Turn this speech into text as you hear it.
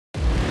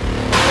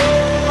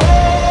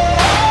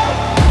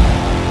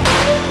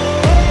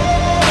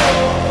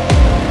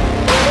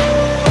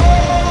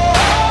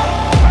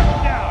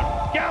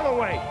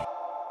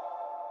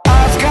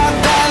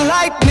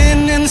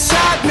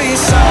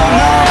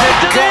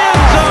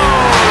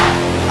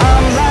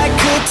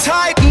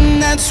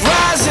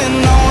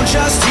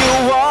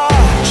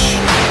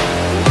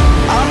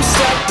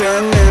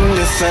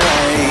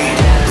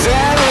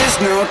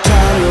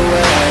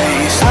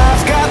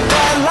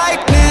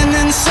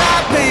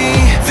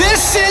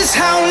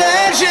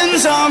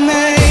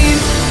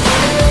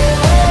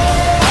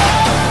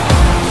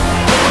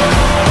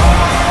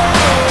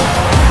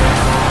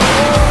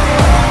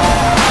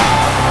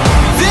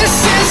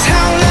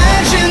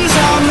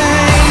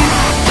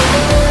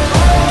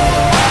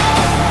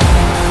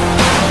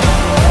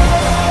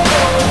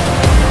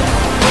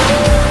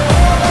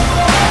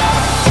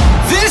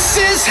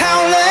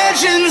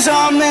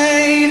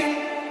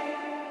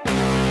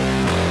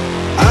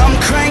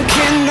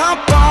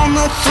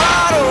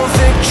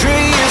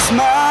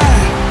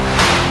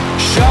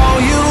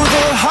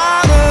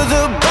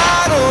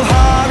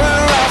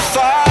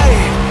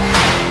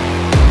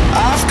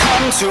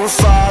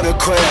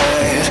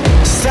quit.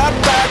 Step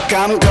back,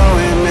 I'm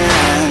going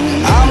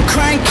in. I'm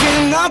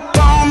cranking up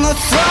on the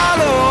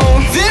throttle.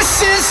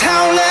 This is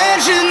how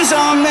legends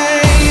are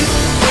made.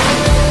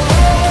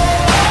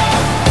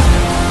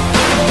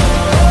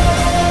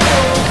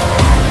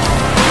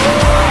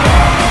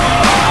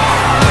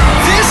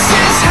 This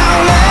is how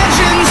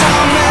legends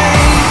are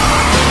made.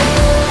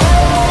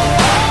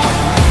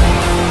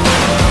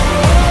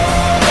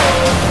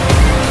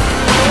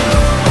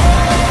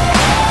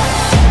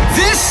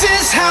 This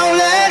is how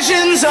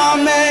legends are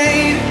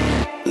made.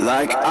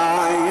 Like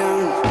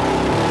iron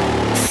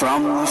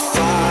from the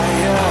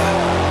fire,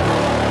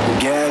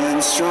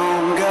 getting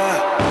stronger.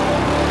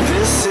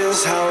 This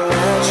is how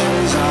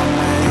legends are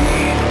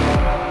made.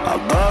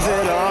 Above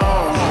it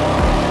all,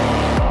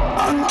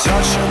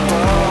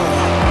 untouchable,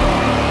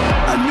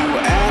 a new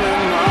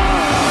animal.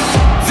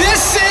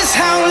 This is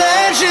how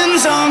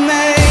legends are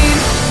made.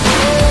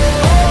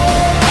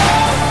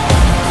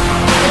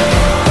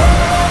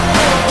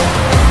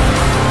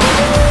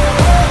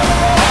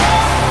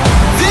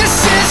 This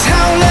is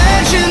how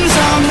legends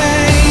are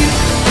made.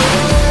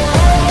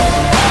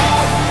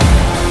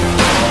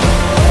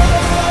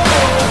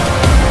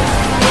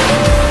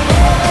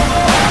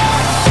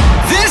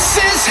 This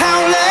is how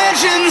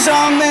legends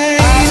are made.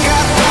 I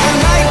got the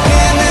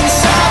lightning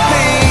inside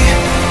me.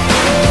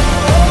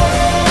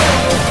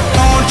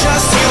 Oh,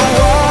 just you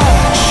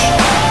watch.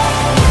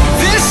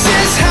 This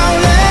is how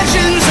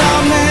legends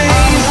are made.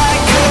 I'm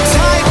like a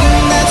titan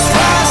that's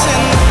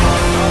rising.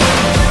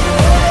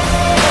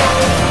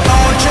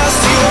 Oh,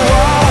 just you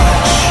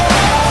watch.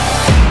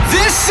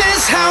 This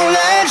is how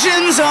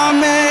legends are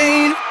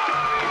made.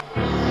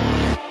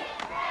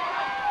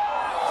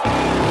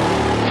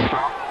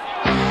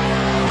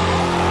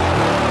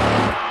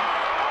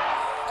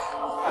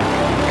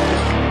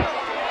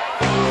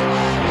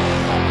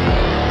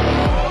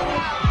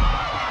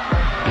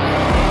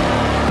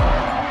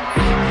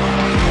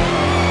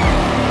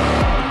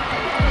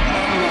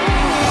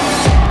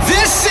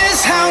 This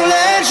is how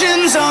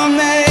legends are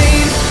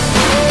made.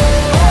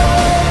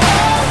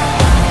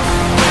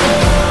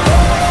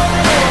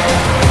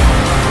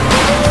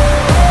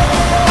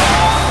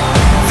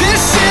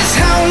 This is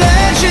how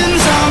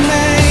legends are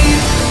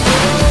made.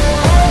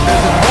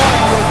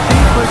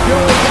 For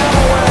Joey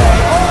Galloway.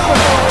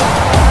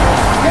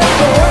 Gets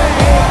away.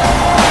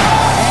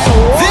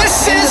 This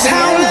is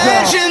how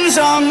legends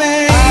are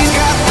made. I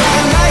got the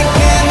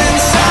lightning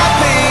inside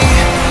me.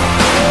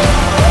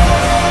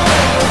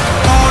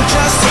 Oh,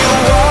 just you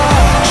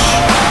watch.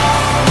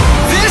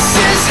 This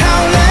is how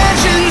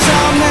legends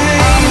are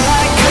made. I'm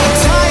like a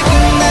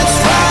titan that's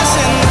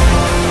rising.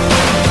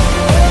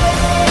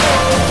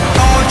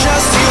 Oh,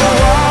 just you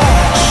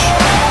watch.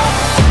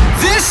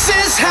 This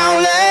is how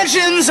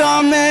legends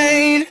are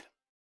made.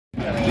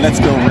 Let's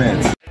go.